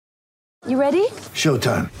You ready?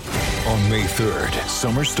 Showtime. On May 3rd,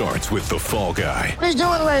 summer starts with The Fall Guy. Let's do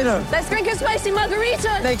it later. Let's drink a spicy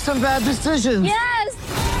margarita. Make some bad decisions. Yes!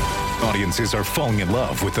 Audiences are falling in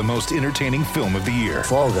love with the most entertaining film of the year.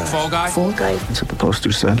 Fall Guy. Fall Guy? Fall Guy. That's what the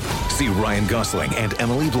poster said. See Ryan Gosling and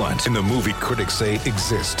Emily Blunt in the movie critics say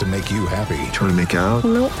exists to make you happy. Trying to make it out?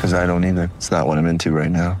 Nope. Because I don't either. It's not what I'm into right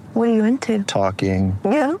now. What are you into? Talking.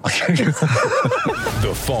 Yeah.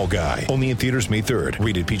 The Fall Guy. Only in theaters May 3rd.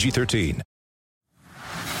 Rated PG-13.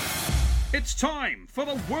 It's time for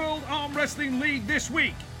the World Arm Wrestling League this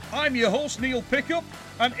week. I'm your host, Neil Pickup,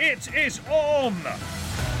 and it is on.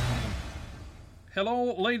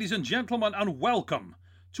 Hello, ladies and gentlemen, and welcome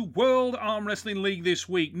to World Arm Wrestling League this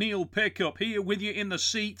week. Neil Pickup here with you in the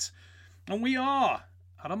seat, and we are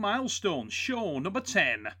at a milestone, show number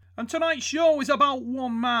 10. And tonight's show is about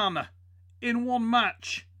one man in one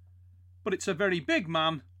match, but it's a very big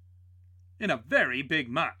man in a very big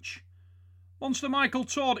match. Monster Michael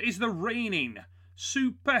Todd is the reigning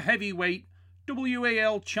super heavyweight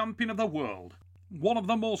WAL champion of the world. One of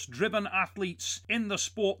the most driven athletes in the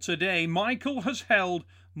sport today, Michael has held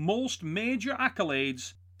most major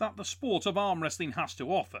accolades that the sport of arm wrestling has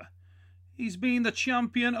to offer. He's been the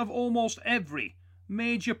champion of almost every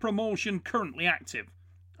major promotion currently active.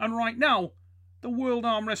 And right now, the World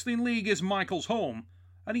Arm Wrestling League is Michael's home,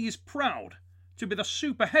 and he is proud to be the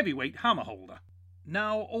super heavyweight hammer holder.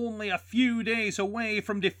 Now only a few days away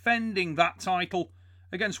from defending that title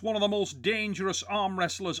against one of the most dangerous arm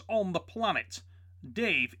wrestlers on the planet,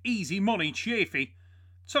 Dave Easy Money Chafee.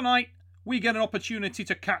 Tonight, we get an opportunity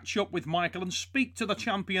to catch up with Michael and speak to the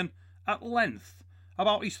champion at length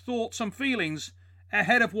about his thoughts and feelings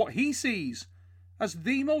ahead of what he sees as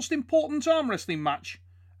the most important arm wrestling match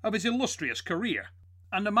of his illustrious career,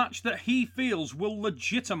 and a match that he feels will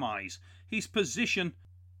legitimise his position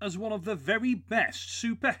as one of the very best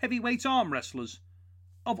super heavyweight arm wrestlers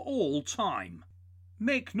of all time.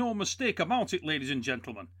 Make no mistake about it, ladies and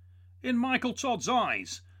gentlemen. In Michael Todd's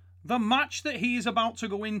eyes, the match that he is about to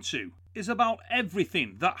go into is about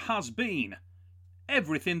everything that has been,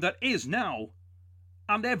 everything that is now,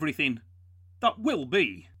 and everything that will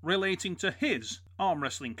be relating to his arm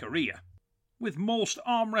wrestling career. With most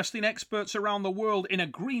arm wrestling experts around the world in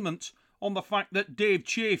agreement on the fact that Dave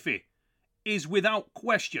Chafee is without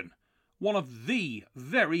question one of the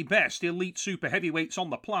very best elite super heavyweights on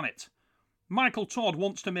the planet, Michael Todd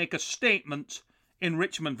wants to make a statement in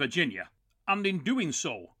Richmond, Virginia, and in doing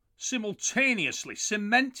so, simultaneously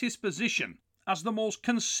cement his position as the most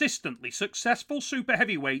consistently successful super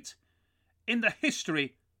heavyweight in the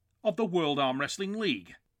history of the World Arm Wrestling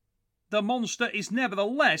League. The monster is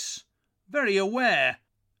nevertheless very aware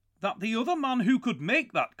that the other man who could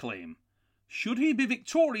make that claim, should he be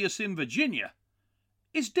victorious in Virginia,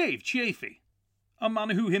 is Dave Chafee, a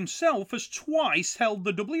man who himself has twice held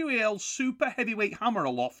the WAL Super Heavyweight Hammer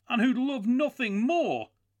aloft and who'd love nothing more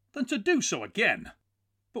than to do so again.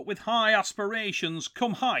 But with high aspirations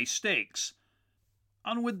come high stakes,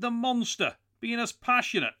 and with the monster being as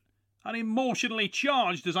passionate and emotionally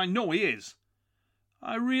charged as I know he is,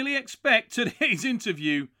 I really expect today's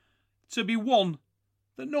interview to be one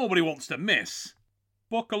that nobody wants to miss.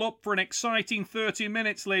 Buckle up for an exciting 30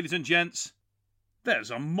 minutes, ladies and gents.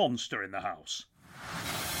 There's a monster in the house.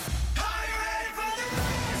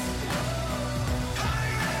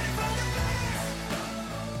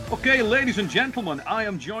 Okay, ladies and gentlemen, I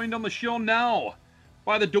am joined on the show now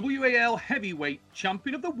by the WAL Heavyweight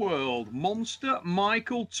Champion of the World, Monster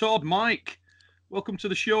Michael Todd. Mike, welcome to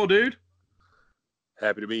the show, dude.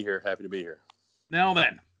 Happy to be here. Happy to be here. Now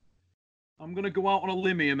then, I'm going to go out on a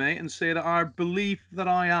limb here, mate, and say that I believe that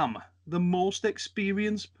I am the most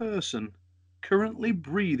experienced person currently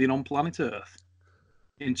breathing on planet Earth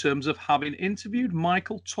in terms of having interviewed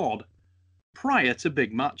Michael Todd prior to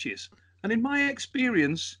big matches. And in my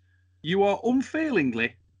experience, you are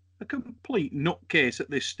unfailingly a complete nutcase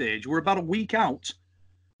at this stage. We're about a week out.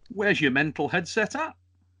 Where's your mental headset at?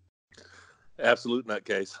 Absolute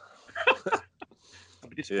nutcase. I'd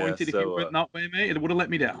be disappointed if you went that way, mate. It would have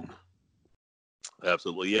let me down.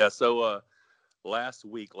 Absolutely. Yeah. So last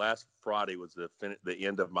Friday was the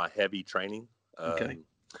end of my heavy training. Okay.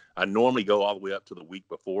 I normally go all the way up to the week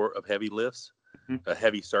before of heavy lifts,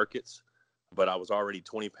 heavy circuits, but I was already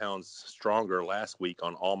 20 pounds stronger last week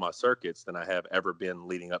on all my circuits than I have ever been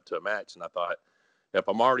leading up to a match. And I thought, if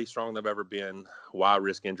I'm already stronger than I've ever been, why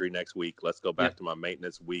risk injury next week? Let's go back to my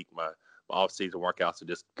maintenance week, my off-season workouts, to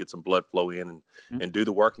just get some blood flow in and do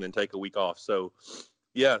the work and then take a week off. So,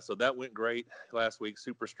 yeah, so that went great last week.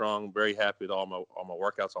 Super strong. Very happy with all my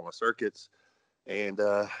workouts, all my circuits, and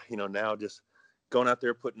now just going out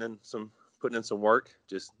there putting in some work,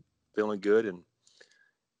 just feeling good, and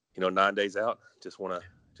 9 days out, just want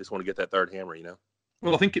to get that third hammer.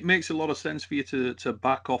 Well, I think it makes a lot of sense for you to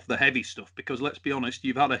back off the heavy stuff, because let's be honest,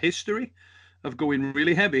 you've had a history of going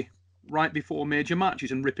really heavy right before major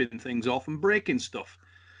matches and ripping things off and breaking stuff.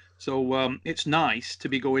 So it's nice to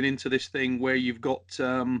be going into this thing where you've got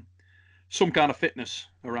some kind of fitness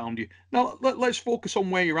around you. Now, let's focus on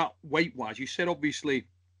where you're at weight-wise. You said, obviously,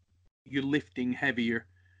 you're lifting heavier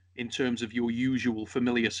in terms of your usual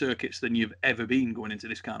familiar circuits than you've ever been going into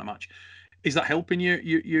this kind of match. Is that helping you?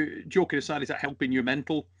 You're joking aside, is that helping your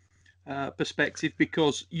mental perspective?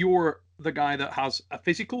 Because you're the guy that has a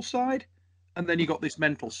physical side, and then you got this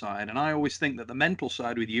mental side. And I always think that the mental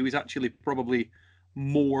side with you is actually probably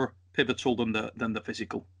more pivotal than the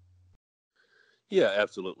physical. Yeah,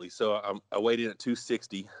 absolutely. So I weighed in at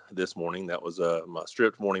 260 this morning. That was my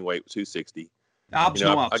stripped morning weight, 260. Abs,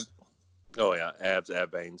 no abs. Oh yeah, abs,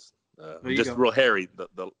 ab veins. Just real hairy.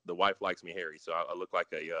 The wife likes me hairy, so I look like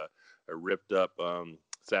a ripped up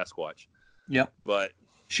Sasquatch. Yep. But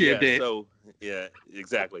shaved it. So yeah,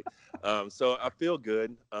 exactly. So I feel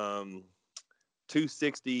good.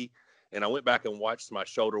 260, and I went back and watched my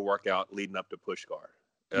shoulder workout leading up to Pushkar.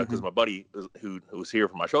 Because my buddy who was here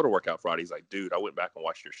for my shoulder workout Friday, he's like, dude, I went back and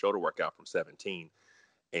watched your shoulder workout from 17,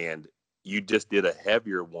 and you just did a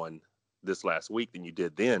heavier one this last week than you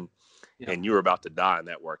did then, and you were about to die in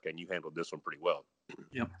that work, and you handled this one pretty well.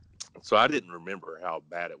 Yep. So I didn't remember how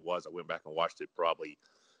bad it was. I went back and watched it probably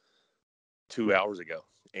 2 hours ago,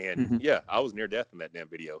 and I was near death in that damn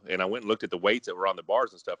video. And I went and looked at the weights that were on the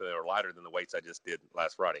bars and stuff, and they were lighter than the weights I just did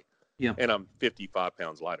last Friday. Yeah. And I'm 55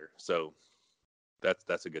 pounds lighter, so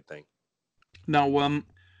that's a good thing. Now,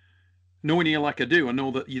 knowing you like I do, I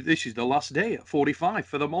know that this is the last day at 45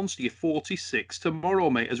 for the Monster. You're 46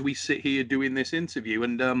 tomorrow, mate, as we sit here doing this interview.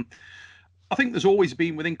 And I think there's always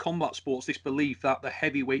been within combat sports this belief that the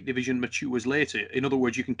heavyweight division matures later. In other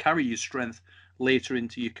words, you can carry your strength later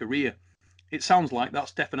into your career. It sounds like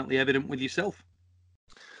that's definitely evident with yourself.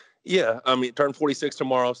 Yeah, I mean, turn 46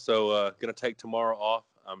 tomorrow, so going to take tomorrow off.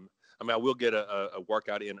 I will get a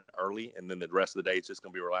workout in early, and then the rest of the day it's just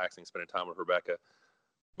going to be relaxing, spending time with Rebecca.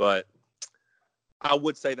 But I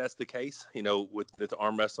would say that's the case. With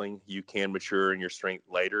arm wrestling, you can mature in your strength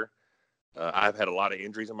later. I've had a lot of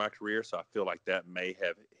injuries in my career, so I feel like that may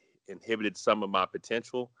have inhibited some of my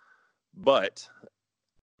potential. But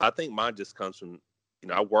I think mine just comes from,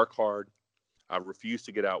 I work hard. I refuse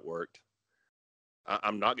to get outworked.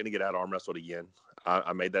 I'm not going to get out arm wrestled again.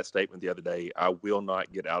 I made that statement the other day. I will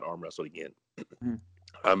not get out arm wrestled again.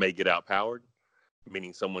 I may get out powered,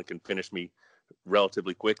 meaning someone can finish me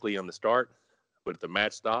relatively quickly on the start, but if the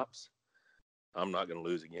match stops, I'm not going to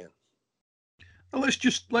lose again. Well,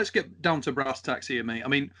 let's get down to brass tacks here, mate. I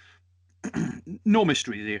mean, no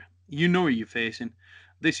mysteries here. You know who you're facing.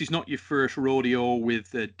 This is not your first rodeo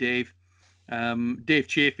with Dave. Dave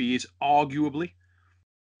Chaffee is arguably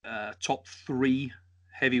top 3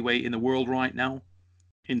 heavyweight in the world right now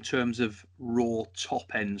in terms of raw top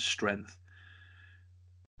end strength.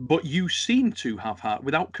 But you seem to have had,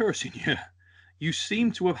 without cursing you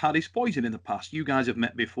seem to have had his poison in the past. You guys have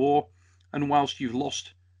met before, and whilst you've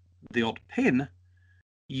lost the odd pin,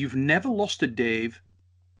 you've never lost to Dave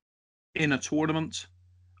in a tournament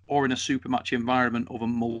or in a super match environment over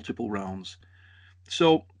multiple rounds.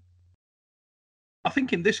 So I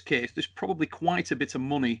think in this case, there's probably quite a bit of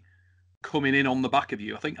money coming in on the back of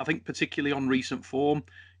you. I think particularly on recent form,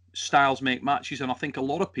 styles make matches, and I think a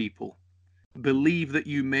lot of people believe that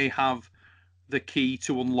you may have the key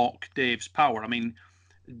to unlock Dave's power. I mean,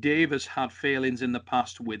 Dave has had failings in the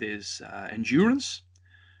past with his endurance.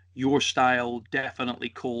 Your style definitely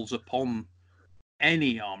calls upon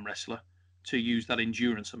any arm wrestler to use that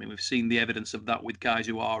endurance. I mean, we've seen the evidence of that with guys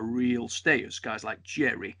who are real stayers, guys like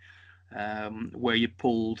Jerry, where you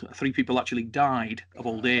pulled 3 people actually died of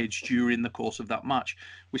old age during the course of that match.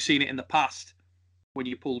 We've seen it in the past when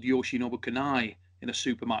you pulled Yoshinobu Kanai in a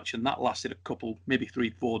super match, and that lasted a couple, maybe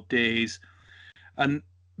 3-4 days. And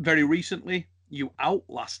very recently, you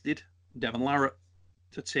outlasted Devon Larratt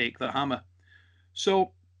to take the hammer.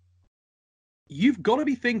 So you've got to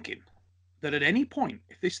be thinking that at any point,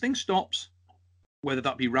 if this thing stops, whether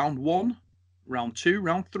that be round 1, round 2,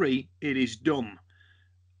 round 3, it is done.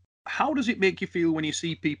 How does it make you feel when you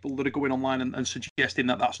see people that are going online and suggesting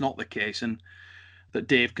that that's not the case and that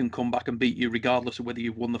Dave can come back and beat you regardless of whether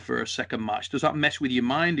you've won the first, second match? Does that mess with your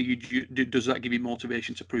mind, or does that give you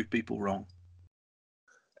motivation to prove people wrong?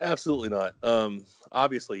 Absolutely not.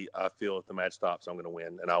 Obviously, I feel if the match stops, I'm going to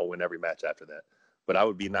win, and I'll win every match after that. But I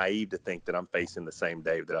would be naive to think that I'm facing the same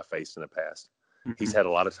Dave that I faced in the past. He's had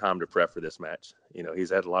a lot of time to prep for this match.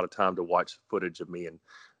 He's had a lot of time to watch footage of me and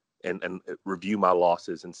and review my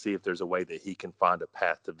losses and see if there's a way that he can find a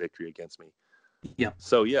path to victory against me. Yeah.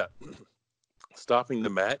 So yeah, stopping the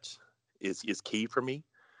match is key for me,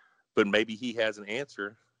 but maybe he has an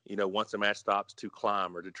answer, once the match stops, to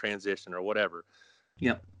climb or to transition or whatever.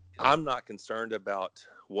 Yeah. I'm not concerned about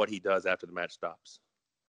what he does after the match stops.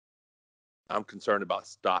 I'm concerned about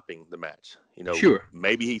stopping the match. Sure.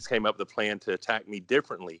 Maybe he's came up with a plan to attack me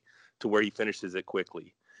differently to where he finishes it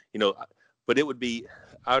quickly. But I would be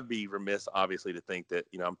remiss, obviously, to think that,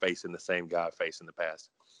 I'm facing the same guy I faced in the past.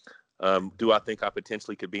 Do I think I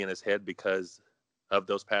potentially could be in his head because of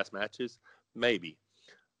those past matches? Maybe.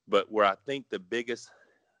 But where I think the biggest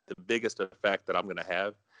effect that I'm going to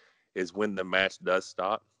have is when the match does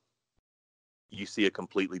stop, you see a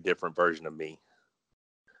completely different version of me.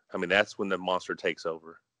 I mean, that's when the monster takes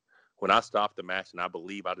over. When I stop the match and I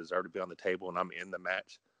believe I deserve to be on the table and I'm in the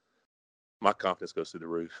match, my confidence goes through the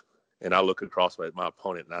roof. And I look across at my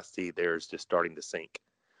opponent and I see theirs just starting to sink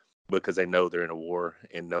because they know they're in a war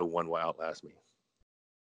and no one will outlast me.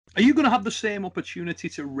 Are you going to have the same opportunity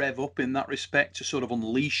to rev up in that respect, to sort of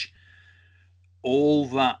unleash all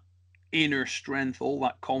that inner strength, all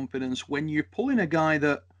that confidence, when you're pulling a guy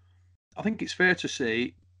that, I think it's fair to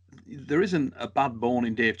say, there isn't a bad bone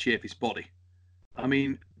in Dave Chafee's body? I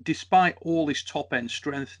mean, despite all his top-end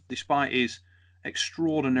strength, despite his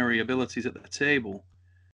extraordinary abilities at the table,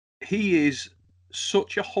 he is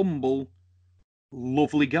such a humble,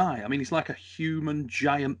 lovely guy. I mean, he's like a human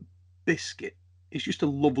giant biscuit. He's just a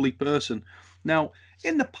lovely person. Now,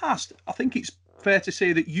 in the past, I think it's fair to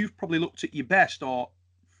say that you've probably looked at your best, or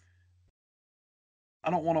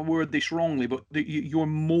I don't want to word this wrongly, but you're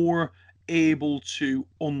more able to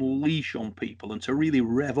unleash on people and to really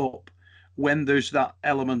rev up when there's that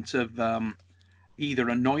element of either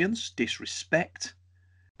annoyance, disrespect.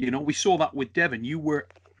 We saw that with Devon. You were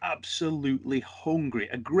absolutely hungry,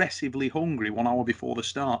 aggressively hungry 1 hour before the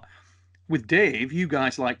start. With Dave, you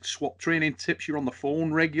guys like swap training tips. You're on the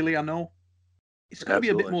phone regularly, I know. It's going to be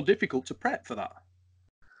a bit more difficult to prep for that.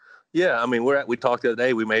 Yeah, I mean, we talked the other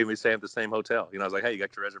day. We may even stay at the same hotel. I was like, hey, you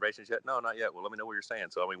got your reservations yet? No, not yet. Well, let me know where you're staying.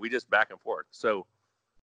 So, I mean, we just back and forth. So,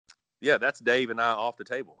 yeah, that's Dave and I off the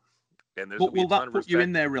table. And will that put you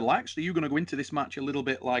in there relaxed? Are you going to go into this match a little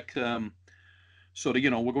bit like sort of,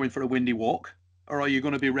 we're going for a windy walk? Or are you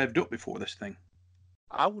going to be revved up before this thing?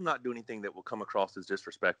 I will not do anything that will come across as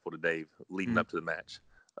disrespectful to Dave leading up to the match,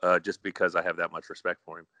 just because I have that much respect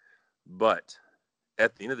for him. But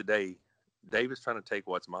at the end of the day, Dave is trying to take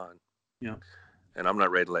what's mine. Yeah. And I'm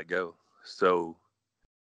not ready to let go. So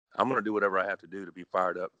I'm going to do whatever I have to do to be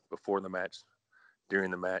fired up before the match,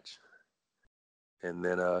 during the match, and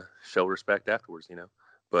then show respect afterwards,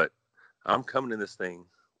 But I'm coming in this thing,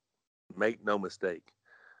 make no mistake,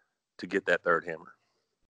 to get that third hammer.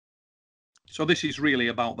 So this is really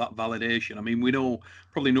about that validation. I mean, we know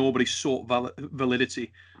probably nobody sought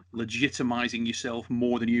validity, legitimizing yourself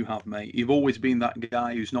more than you have, mate. You've always been that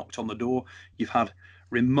guy who's knocked on the door. You've had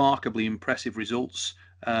remarkably impressive results,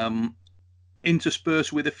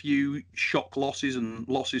 interspersed with a few shock losses and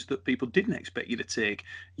losses that people didn't expect you to take.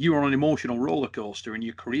 You are on an emotional roller coaster, and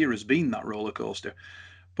your career has been that roller coaster.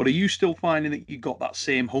 But are you still finding that you got that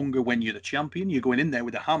same hunger when you're the champion? You're going in there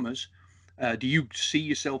with the hammers. Do you see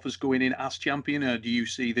yourself as going in as champion, or do you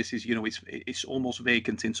see this is, it's almost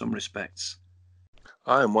vacant in some respects?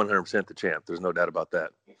 I am 100% the champ. There's no doubt about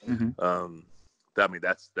that. Mm-hmm. I mean,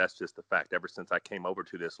 that's just the fact. Ever since I came over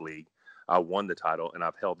to this league, I won the title and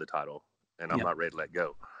I've held the title, and I'm not ready to let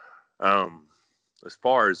go. As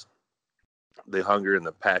far as the hunger and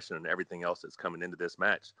the passion and everything else that's coming into this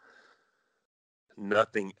match,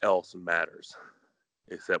 nothing else matters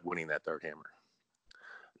except winning that third hammer.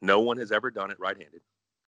 No one has ever done it right-handed.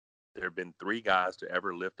 There have been 3 guys to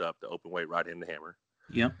ever lift up the open weight right-handed hammer.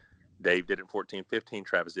 Yeah. Dave did it in 14-15.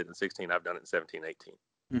 Travis did it in 16. I've done it in 17-18.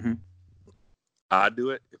 Mm-hmm. I do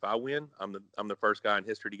it. If I win, I'm the first guy in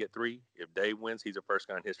history to get 3. If Dave wins, he's the first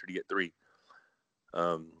guy in history to get 3.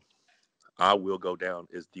 I will go down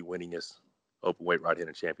as the winningest open weight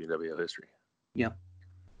right-handed champion in WO history. Yeah.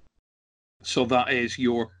 So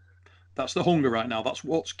that's the hunger right now. That's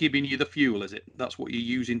what's giving you the fuel, is it? That's what you're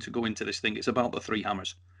using to go into this thing. It's about the 3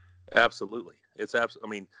 hammers. Absolutely. I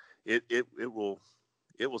mean, it will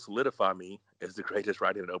solidify me as the greatest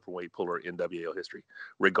right-handed open weight puller in WO history,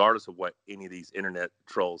 regardless of what any of these internet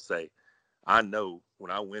trolls say. I know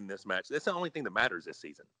when I win this match, that's the only thing that matters this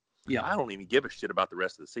season. Yeah. I don't even give a shit about the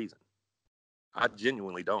rest of the season. I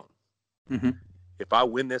genuinely don't. Mm-hmm. If I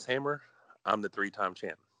win this hammer, I'm the 3-time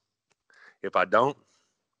champ. If I don't,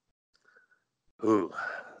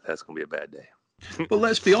 that's going to be a bad day. But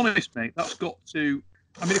let's be honest, mate, that's got to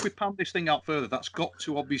I mean, if we pan this thing out further, that's got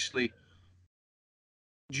to obviously,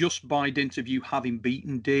 just by dint of you having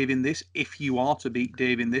beaten Dave in this, if you are to beat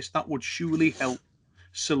Dave in this, that would surely help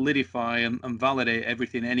solidify and validate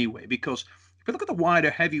everything anyway. Because if you look at the wider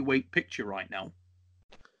heavyweight picture right now,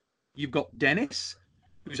 you've got Dennis,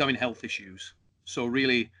 who's having health issues. So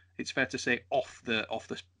really, it's fair to say out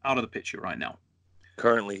of the picture right now.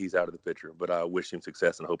 Currently, he's out of the picture, but I wish him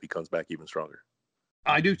success and hope he comes back even stronger.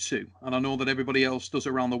 I do too, and I know that everybody else does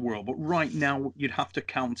around the world. But right now, you'd have to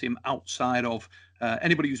count him outside of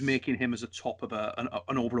anybody who's making him as a top of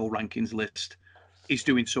an overall rankings list. Is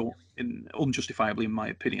doing so unjustifiably, in my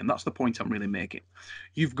opinion. That's the point I'm really making.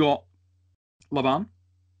 You've got Laban,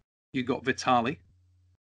 you've got Vitali,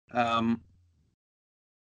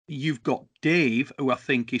 you've got Dave, who I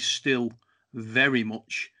think is still very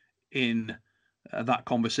much in that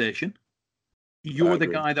conversation. You're the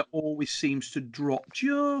guy that always seems to drop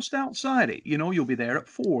just outside it. You know, you'll be there at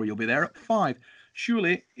 4, you'll be there at 5.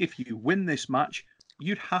 Surely, if you win this match,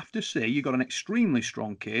 you'd have to say you got an extremely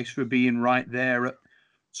strong case for being right there at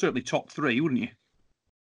certainly top 3, wouldn't you?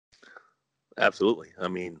 Absolutely. I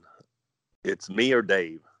mean, it's me or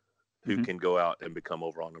Dave who can go out and become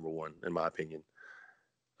overall number 1, in my opinion.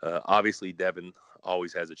 Obviously, Devin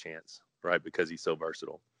always has a chance, right, because he's so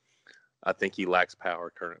versatile. I think he lacks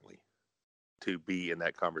power currently to be in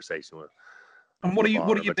that conversation with. And what are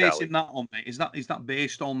you basing that on, mate? Is that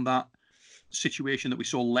based on that situation that we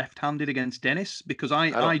saw left-handed against Dennis? Because I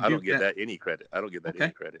don't give that any credit. I don't give that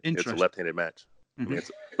any credit. It's a left-handed match. I mean,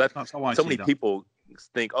 That's how I so see many that. people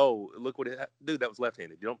think, oh, look what dude, that was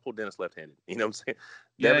left-handed. You don't pull Dennis left-handed. You know what I'm saying?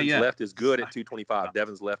 Devin's left is good at 225.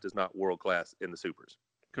 Devin's left is not world-class in the supers.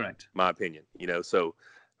 Correct. My opinion. You know, so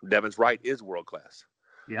Devin's right is world-class.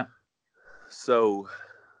 Yeah. So,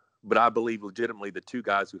 but I believe legitimately the two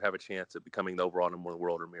guys who have a chance at becoming the overall number 1 in the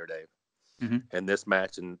world are me or Dave. And this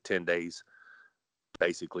match in 10 days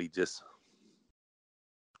basically just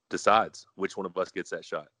decides which one of us gets that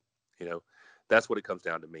shot. You know, that's what it comes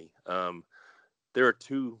down to me. There are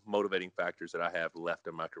 2 motivating factors that I have left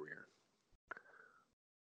in my career.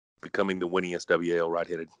 Becoming the winningest WAL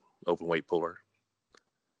right-handed open weight puller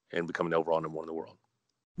and becoming the overall number 1 in the world.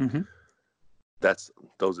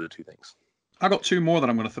 Those are the 2 things. I got 2 more that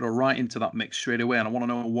I'm going to throw right into that mix straight away, and I want to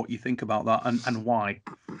know what you think about that and why.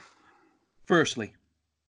 Firstly,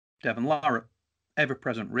 Devin Larratt,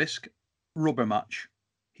 ever-present risk, rubber match.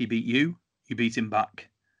 He beat you beat him back.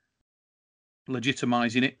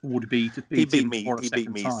 Legitimizing it would be to beat him for a second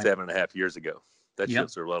time. He beat me 7.5 years ago. That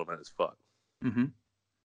shit's irrelevant as fuck.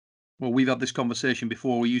 Well, we've had this conversation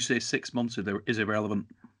before where you say 6 months is irrelevant.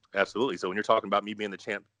 Absolutely. So when you're talking about me being the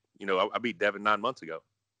champ, you know, I beat Devin 9 months ago.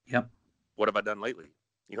 Yep. What have I done lately?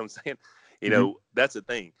 You know what I'm saying? You know, that's the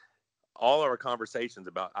thing. All our conversations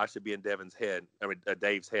about I should be in Dave's head.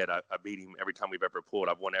 I beat him every time we've ever pulled.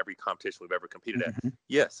 I've won every competition we've ever competed at.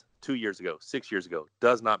 Yes, 2 years ago, 6 years ago,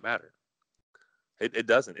 does not matter. It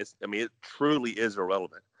doesn't. It truly is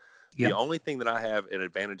irrelevant. Yep. The only thing that I have an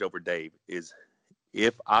advantage over Dave is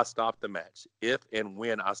if I stop the match, if and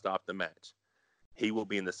when I stop the match, he will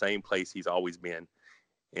be in the same place he's always been.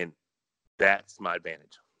 And that's my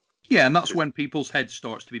advantage. Yeah, and that's when people's head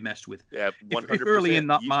starts to be messed with. Yeah, 100%. If early in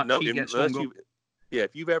that match he gets hung up.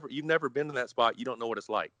 If you've never been in that spot, you don't know what it's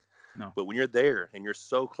like. No. But when you're there and you're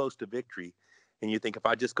so close to victory, and you think if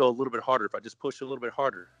I just go a little bit harder, if I just push a little bit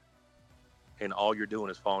harder, and all you're doing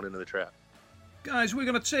is falling into the trap. Guys, we're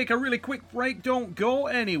going to take a really quick break. Don't go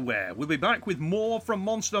anywhere. We'll be back with more from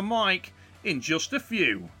Monster Mike in just a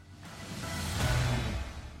few.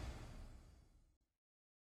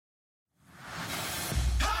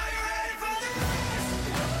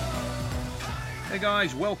 Hey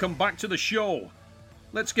guys, welcome back to the show.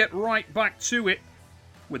 Let's get right back to it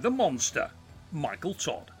with the monster, Michael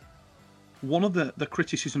Todd. One of the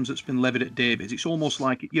criticisms that's been levied at Dave is it's almost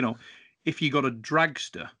like, you know, if you got a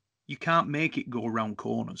dragster, you can't make it go around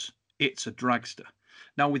corners. It's a dragster.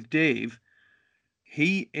 Now with Dave,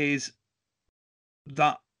 he is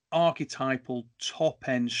that archetypal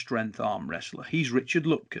top-end strength arm wrestler. He's Richard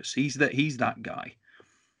Lupkus. He's that guy.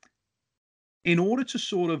 In order to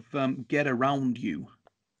sort of get around you,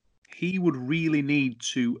 he would really need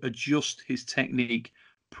to adjust his technique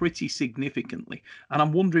pretty significantly. And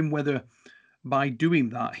I'm wondering whether by doing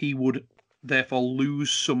that, he would therefore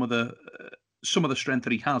lose some of the strength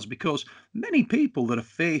that he has, because many people that have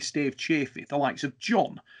faced Dave Chaffee, the likes of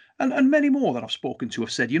John and many more that I've spoken to,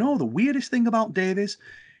 have said, you know, the weirdest thing about Dave is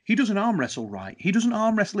he doesn't arm wrestle right. He doesn't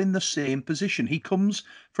arm wrestle in the same position. He comes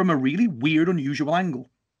from a really weird, unusual angle.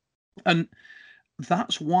 And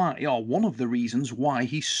that's why, or one of the reasons why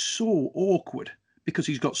he's so awkward because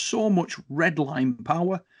he's got so much red line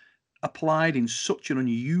power applied in such an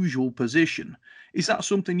unusual position. Is that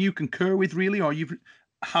something you concur with, really, or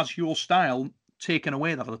has your style taken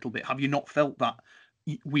away that a little bit? Have you not felt that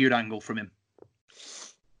weird angle from him?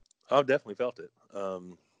 I've definitely felt it.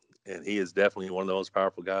 And he is definitely one of the most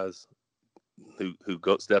powerful guys who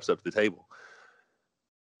steps up to the table.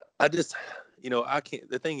 I just, I can't.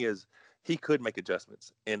 The thing is, he could make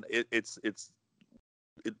adjustments, and it's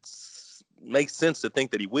makes sense to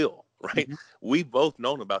think that he will, right? Mm-hmm. We've both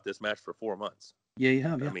known about this match for 4 months. Yeah, you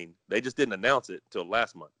have. Yeah. I mean, they just didn't announce it till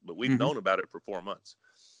last month, but we've known about it for 4 months.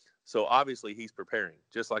 So obviously he's preparing,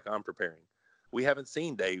 just like I'm preparing. We haven't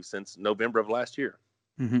seen Dave since November of last year.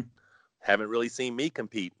 Mm-hmm. Haven't really seen me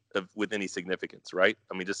compete with any significance, right?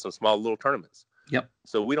 I mean, just some small little tournaments. Yep.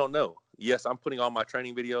 So we don't know. Yes, I'm putting all my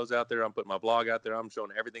training videos out there. I'm putting my blog out there. I'm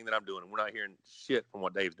showing everything that I'm doing, and we're not hearing shit from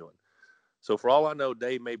what Dave's doing. So for all I know,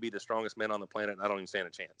 Dave may be the strongest man on the planet, and I don't even stand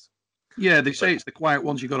a chance. Yeah, they say it's the quiet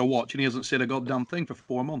ones you got to watch, and he hasn't said a goddamn thing for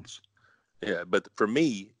 4 months. Yeah, but for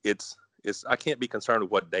me, it's I can't be concerned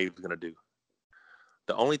with what Dave's going to do.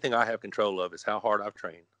 The only thing I have control of is how hard I've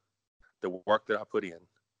trained, the work that I put in,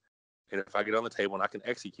 and if I get on the table and I can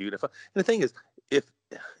execute. And the thing is, if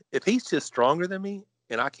he's just stronger than me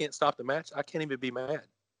and I can't stop the match, I can't even be mad,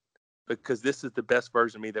 because this is the best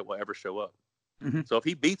version of me that will ever show up. Mm-hmm. So if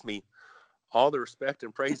he beats me, all the respect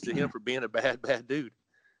and praise to him for being a bad dude.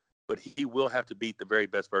 But he will have to beat the very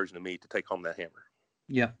best version of me to take home that hammer.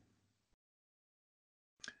 Yeah.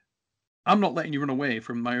 I'm not letting you run away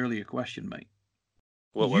from my earlier question, mate.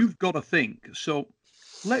 You've got to think. So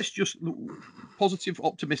let's just positive,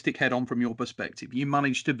 optimistic head on from your perspective. You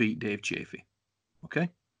managed to beat Dave Chaffee. Okay?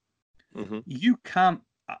 Mm-hmm. You can't.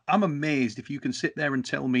 I'm amazed if you can sit there and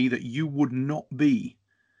tell me that you would not be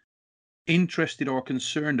interested or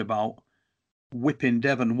concerned about whipping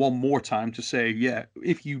Devon one more time to say, yeah,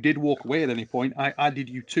 if you did walk away at any point, I did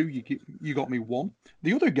you too. You got me one.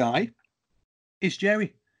 The other guy is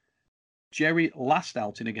Jerry. Jerry, last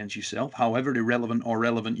outing against yourself, however irrelevant or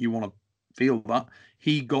relevant you want to feel that,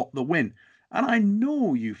 he got the win. And I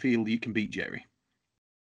know you feel you can beat Jerry.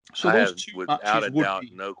 So I have, without a doubt,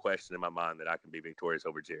 no question in my mind that I can be victorious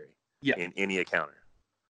over Jerry in any encounter.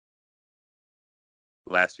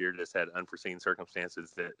 Last year just had unforeseen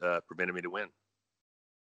circumstances that prevented me to win.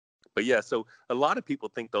 But yeah, so a lot of people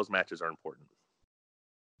think those matches are important.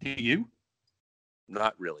 Do you?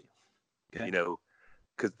 Not really. Okay.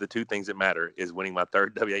 Because the two things that matter is winning my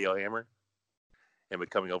third WAO hammer and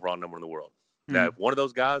becoming overall number one in the world. Mm-hmm. Now, if one of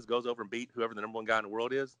those guys goes over and beat whoever the number one guy in the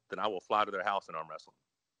world is, then I will fly to their house and arm wrestle.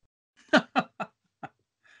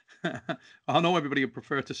 I know everybody would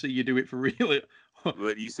prefer to see you do it for real.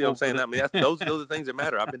 But you see what I'm saying? I mean, those are the things that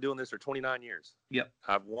matter. I've been doing this for 29 years. Yep.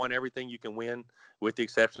 I've won everything you can win, with the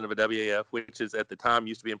exception of a WAF, which is at the time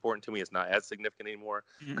used to be important to me. It's not as significant anymore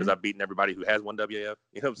because I've beaten everybody who has won WAF.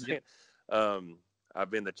 You know what I'm saying? Yep. I've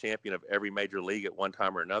been the champion of every major league at one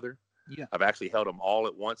time or another. Yeah. I've actually held them all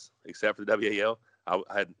at once, except for the WAL.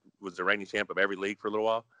 I was the reigning champ of every league for a little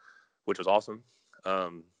while, which was awesome.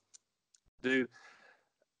 Dude,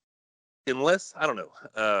 unless, I don't know.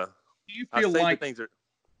 Do you feel like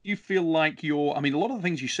you feel like you're? I mean, a lot of the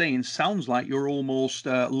things you're saying sounds like you're almost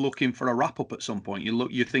looking for a wrap up at some point.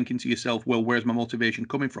 You're thinking to yourself, well, where's my motivation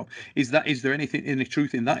coming from? Is there anything in the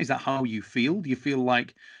truth in that? Is that how you feel? Do you feel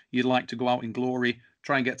like you'd like to go out in glory,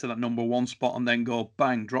 try and get to that number one spot, and then go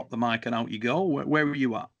bang, drop the mic, and out you go? Where are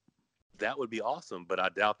you at? That would be awesome, but I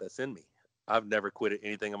doubt that's in me. I've never quit at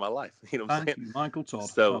anything in my life. You know what I'm saying? Thank you, Michael Todd.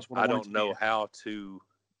 So I don't know how to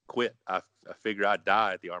quit. I figure I'd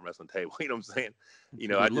die at the arm wrestling table. You know what I'm saying?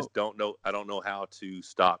 I just don't know. I don't know how to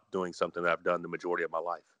stop doing something that I've done the majority of my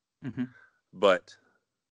life. Mm-hmm. But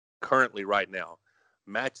currently, right now,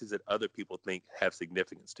 matches that other people think have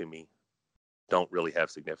significance to me don't really have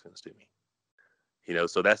significance to me.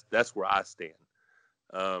 So that's where I stand.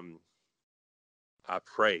 I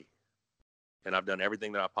pray, and I've done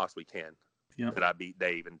everything that I possibly can that I beat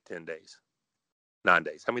Dave in 10 days. 9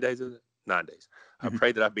 days. How many days is it? 9 days. Mm-hmm. I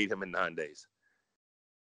pray that I beat him in 9 days.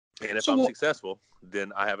 And if I'm successful,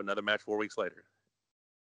 then I have another match 4 weeks later.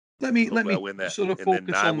 Let me win that. Sort of and focus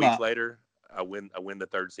then 9 on weeks that. later, I win the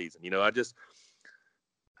third season.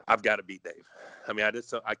 I've got to beat Dave. I mean,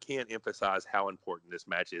 I can't emphasize how important this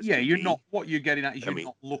match is. Yeah, you're not. What you're getting at is you're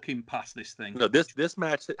not looking past this thing. No, this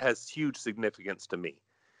match has huge significance to me.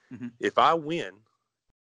 Mm-hmm. If I win,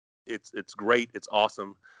 it's great. It's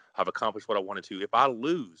awesome. I've accomplished what I wanted to. If I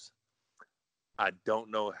lose, I don't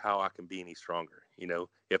know how I can be any stronger.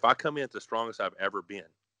 If I come in at the strongest I've ever been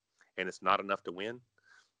and it's not enough to win,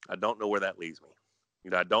 I don't know where that leaves me.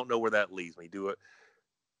 I don't know where that leaves me.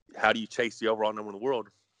 how do you chase the overall number in the world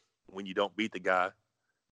when you don't beat the guy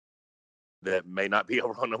that may not be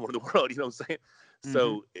overall number in the world? You know what I'm saying? Mm-hmm.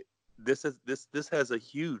 So this has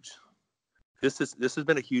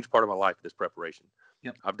been a huge part of my life, this preparation.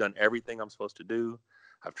 Yep. I've done everything I'm supposed to do.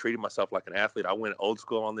 I've treated myself like an athlete. I went old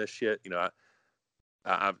school on this shit. You know,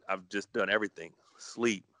 I've just done everything: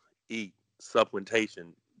 sleep, eat,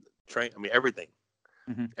 supplementation, train. I mean, everything.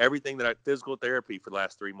 Mm-hmm. Everything physical therapy for the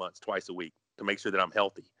last 3 months, twice a week, to make sure that I'm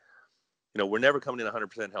healthy. You know, we're never coming in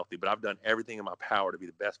 100% healthy, but I've done everything in my power to be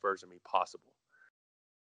the best version of me possible.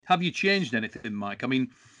 Have you changed anything, Mike? I mean,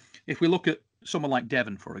 if we look at someone like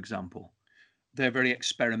Devon, for example, they're very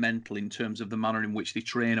experimental in terms of the manner in which they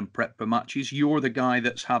train and prep for matches. You're the guy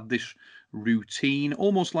that's had this routine,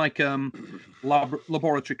 almost like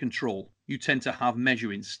laboratory control. You tend to have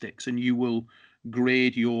measuring sticks, and you will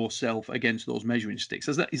grade yourself against those measuring sticks.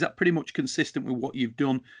 Is that pretty much consistent with what you've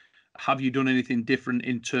done? Have you done anything different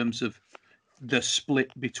in terms of the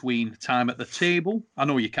split between time at the table? I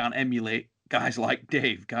know you can't emulate guys like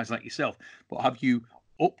Dave, guys like yourself, but have you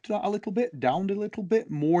upped that a little bit, downed a little bit,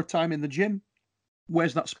 more time in the gym?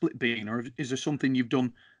 Where's that split been, or is there something you've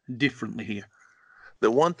done differently here? The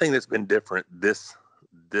one thing that's been different this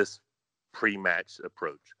pre-match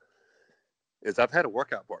approach is I've had a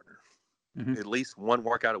workout partner, at least one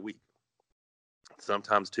workout a week,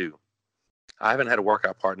 sometimes two. I haven't had a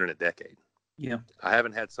workout partner in a decade. Yeah. I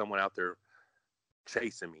haven't had someone out there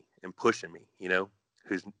chasing me and pushing me, you know,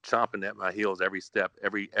 who's chomping at my heels every step,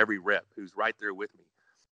 every rep, who's right there with me.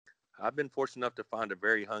 I've been fortunate enough to find a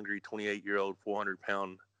very hungry 28-year-old,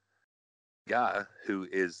 400-pound guy who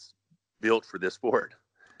is built for this sport.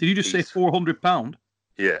 Did you just say 400 pound?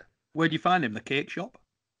 Yeah. Where'd you find him? The cake shop?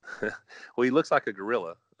 Well, he looks like a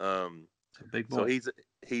gorilla. A big boy. So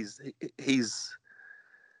he's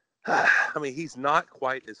I mean, he's not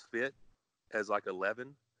quite as fit as like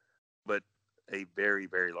 11, but a very,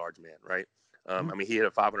 very large man, right? I mean, he had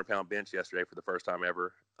a 500-pound bench yesterday for the first time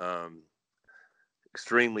ever.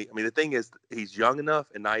 Extremely. I mean, the thing is, he's young enough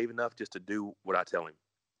and naive enough just to do what I tell him.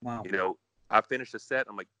 Wow. You know, I finished a set.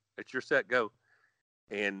 I'm like, it's your set, go.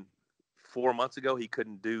 And 4 months ago, he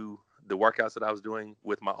couldn't do the workouts that I was doing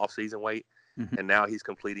with my off-season weight. Mm-hmm. And now he's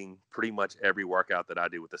completing pretty much every workout that I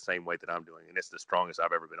do with the same weight that I'm doing. And it's the strongest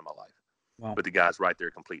I've ever been in my life. Wow. But the guy's right there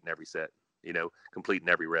completing every set, you know, completing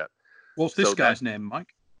every rep. What's this guy's name,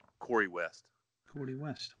 Mike? Corey West. Corey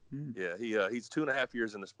West. Yeah, he's 2.5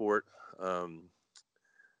 years in the sport.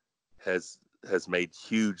 Has made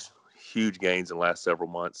huge gains in the last several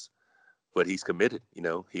months, but he's committed. You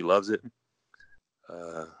know, he loves it.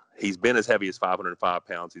 He's been as heavy as 505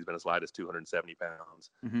 pounds. He's been as light as 270 pounds.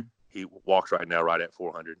 Mm-hmm. He walks right now right at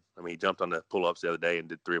 400. I mean, he jumped on the pull-ups the other day and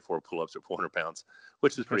did 3 or 4 pull-ups at 400 pounds,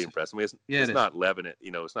 which is pretty impressive. I mean, it's not Levin at,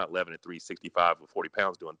 you know, it's not Levin at 365 with 40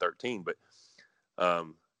 pounds doing 13, but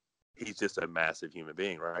he's just a massive human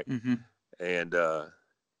being, right? Mm-hmm. And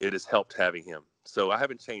it has helped having him. So I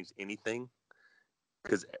haven't changed anything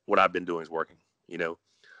because what I've been doing is working, you know.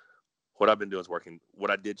 What I've been doing is working.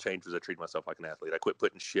 What I did change was I treated myself like an athlete. I quit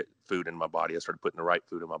putting shit food in my body. I started putting the right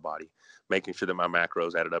food in my body, making sure that my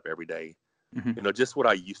macros added up every day. Mm-hmm. You know, just what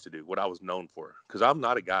I used to do, what I was known for. Because I'm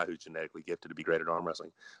not a guy who's genetically gifted to be great at arm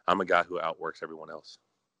wrestling. I'm a guy who outworks everyone else.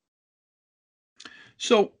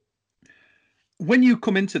 So when you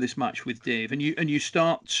come into this match with Dave and you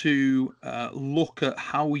start to look at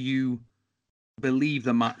how you believe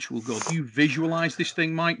the match will go, do you visualize this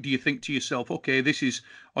thing, Mike? Do you think to yourself, okay, do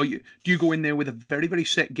you go in there with a very, very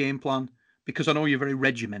set game plan? Because I know you're very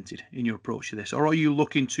regimented in your approach to this. Or are you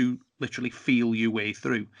looking to literally feel your way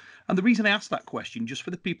through? And the reason I ask that question, just for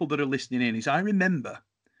the people that are listening in, is I remember,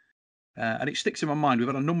 and it sticks in my mind, we've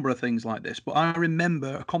had a number of things like this, but I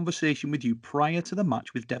remember a conversation with you prior to the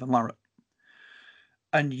match with Devon Larratt.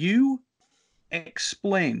 And you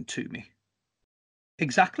explained to me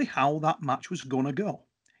exactly how that match was going to go.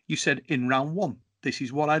 You said, in round 1, this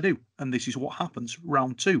is what I do, and this is what happens.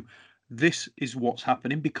 Round 2, this is what's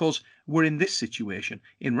happening because we're in this situation.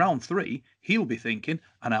 In round 3, he'll be thinking,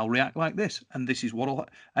 and I'll react like this, and this is what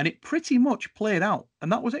and it pretty much played out,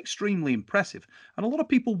 and that was extremely impressive. And a lot of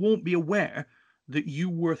people won't be aware that you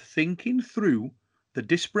were thinking through the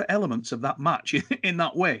disparate elements of that match in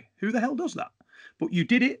that way. Who the hell does that? But you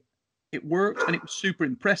did it. It worked, and it was super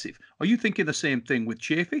impressive. Are you thinking the same thing with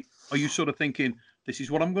Chafee? Are you sort of thinking, this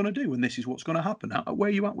is what I'm going to do, and this is what's going to happen? Where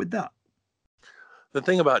are you at with that? The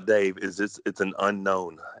thing about Dave is it's an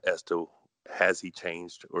unknown as to has he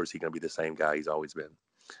changed or is he going to be the same guy he's always been?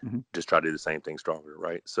 Mm-hmm. Just try to do the same thing stronger,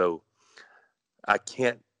 right? So I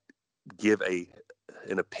can't give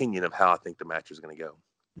an opinion of how I think the match is going to go.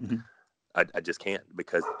 Mm-hmm. I just can't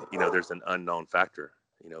because, you know, there's an unknown factor.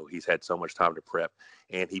 He's had so much time to prep,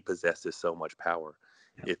 and he possesses so much power.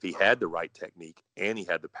 Yeah. If he had the right technique and he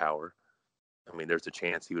had the power, I mean, there's a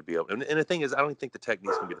chance he would be able. And the thing is, I don't think the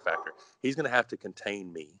technique's going to be the factor. He's going to have to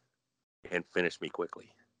contain me and finish me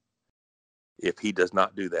quickly. If he does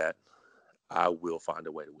not do that, I will find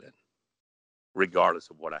a way to win, regardless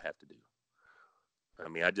of what I have to do. I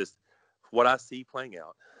mean, what I see playing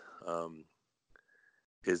out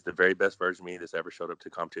is the very best version of me that's ever showed up to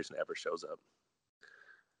competition, ever shows up.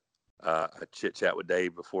 I chit chat with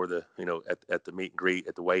Dave before at the meet and greet,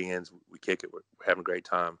 at the weigh-ins. We kick it. We're having a great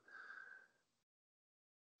time.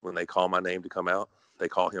 When they call my name to come out, they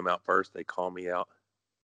call him out first. They call me out.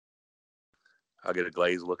 I get a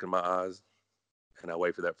glazed look in my eyes, and I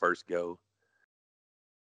wait for that first go.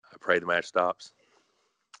 I pray the match stops,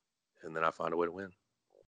 and then I find a way to win.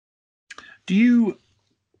 Do you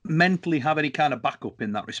mentally have any kind of backup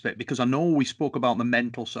in that respect? Because I know we spoke about the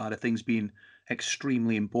mental side of things being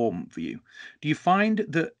extremely important for you. Do you find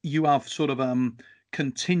that you have sort of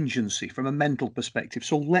contingency from a mental perspective?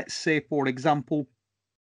 So let's say, for example,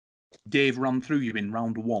 Dave ran through you in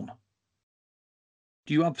round 1.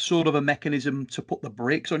 Do you have sort of a mechanism to put the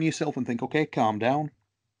brakes on yourself and think, okay, calm down.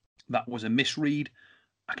 That was a misread.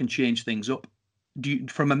 I can change things up. Do you,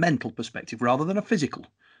 from a mental perspective rather than a physical?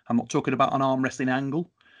 I'm not talking about an arm wrestling angle.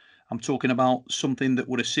 I'm talking about something that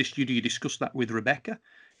would assist you. Do you discuss that with Rebecca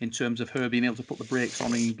in terms of her being able to put the brakes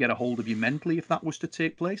on and get a hold of you mentally if that was to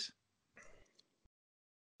take place?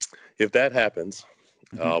 If that happens,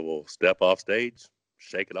 I will step off stage,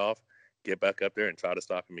 shake it off, get back up there and try to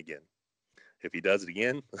stop him again. If he does it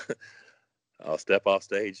again, I'll step off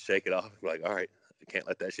stage, shake it off, and be like, all right, I can't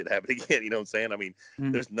let that shit happen again. You know what I'm saying? I mean,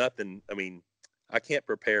 there's nothing. I mean, I can't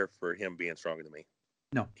prepare for him being stronger than me.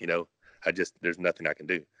 No. There's nothing I can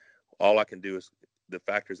do. All I can do is the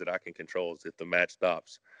factors that I can control is if the match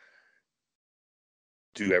stops,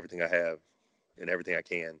 do everything I have and everything I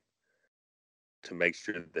can to make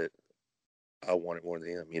sure that I want it more than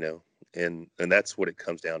him, and that's what it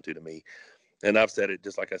comes down to me. And I've said it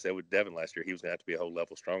just like I said with Devin last year, he was going to have to be a whole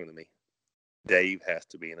level stronger than me. Dave has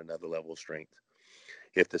to be in another level of strength.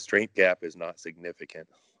 If the strength gap is not significant,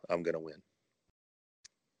 I'm going to win.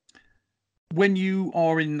 When you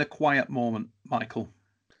are in the quiet moment, Michael,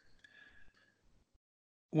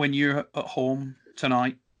 when you're at home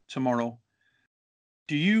tonight, tomorrow,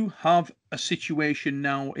 do you have a situation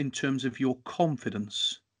now in terms of your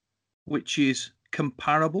confidence, which is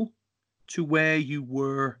comparable to where you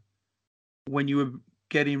were when you were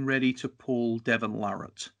getting ready to pull Devin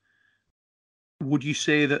Larratt? Would you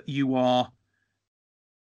say that you are,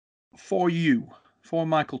 for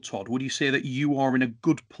Michael Todd, would you say that you are in a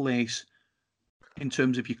good place in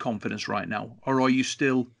terms of your confidence right now? Or are you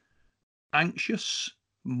still anxious,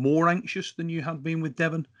 more anxious than you had been with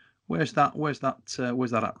Devin? Where's that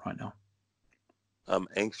at right now? I'm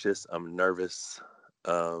anxious. I'm nervous.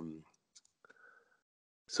 So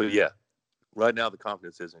yeah, right now the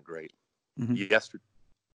confidence isn't great.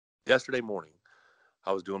 Yesterday morning,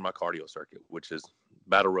 I was doing my cardio circuit, which is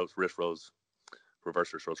battle ropes, wrist rows,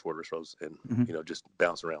 reverse wrist rows, forward wrist rows, and just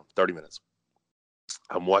bounce around 30 minutes.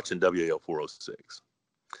 I'm watching WAL 406.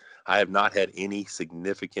 I have not had any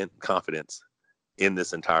significant confidence in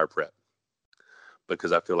this entire prep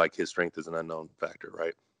because I feel like his strength is an unknown factor,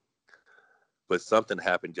 right? But something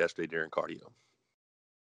happened yesterday during cardio.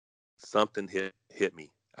 Something hit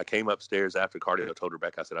me. I came upstairs after cardio, told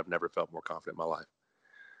Rebecca, I said, I've never felt more confident in my life.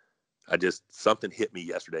 Something hit me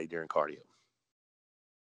yesterday during cardio.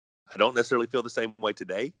 I don't necessarily feel the same way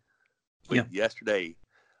today, but yesterday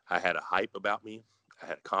I had a hype about me. I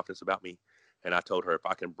had confidence about me. And I told her, if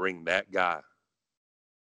I can bring that guy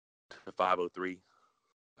to 503,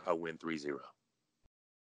 I win 3-0.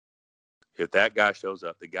 If that guy shows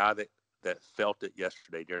up, the guy that felt it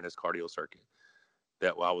yesterday during his cardio circuit,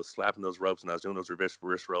 that while I was slapping those ropes and I was doing those reverse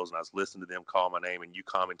wrist rolls and I was listening to them call my name and you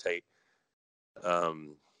commentate,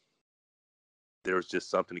 there was just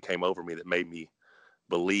something that came over me that made me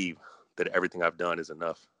believe that everything I've done is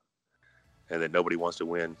enough and that nobody wants to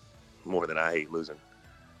win more than I hate losing.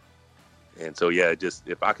 And so, yeah, just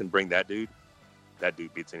if I can bring that dude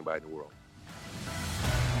beats anybody in the world.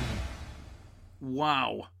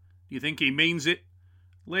 Wow. You think he means it?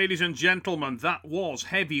 Ladies and gentlemen, that was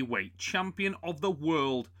heavyweight champion of the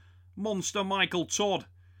world, Monster Michael Todd.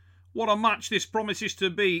 What a match this promises to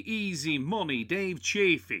be. Easy money, Dave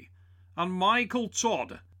Chaffee and Michael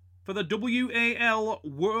Todd for the WAL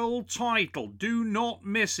World title. Do not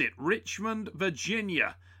miss it. Richmond,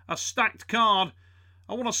 Virginia. A stacked card.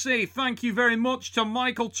 I want to say thank you very much to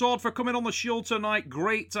Michael Todd for coming on the show tonight.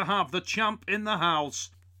 Great to have the champ in the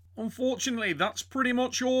house. unfortunately, that's pretty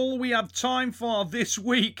much all we have time for this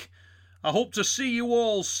week. I hope to see you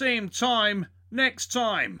all same time next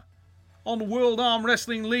time on World Arm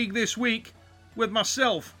Wrestling League This Week with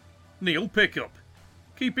myself, Neil Pickup.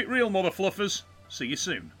 Keep it real, mother fluffers. See you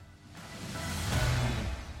soon.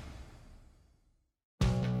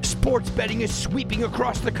 Sports betting is sweeping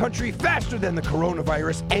across the country faster than the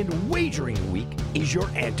coronavirus, and Wagering Week is your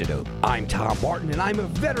antidote. I'm Tom Barton, and I'm a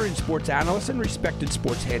veteran sports analyst and respected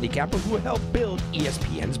sports handicapper who helped build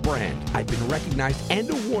ESPN's brand. I've been recognized and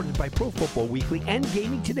awarded by Pro Football Weekly and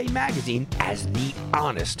Gaming Today magazine as the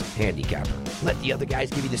honest handicapper. Let the other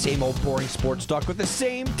guys give you the same old boring sports talk with the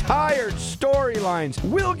same tired storylines.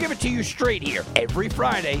 We'll give it to you straight here every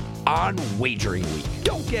Friday on Wagering Week.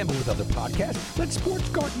 Don't gamble with other podcasts. Let Sports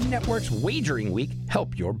Garden Network's Wagering Week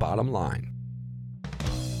help your bottom line.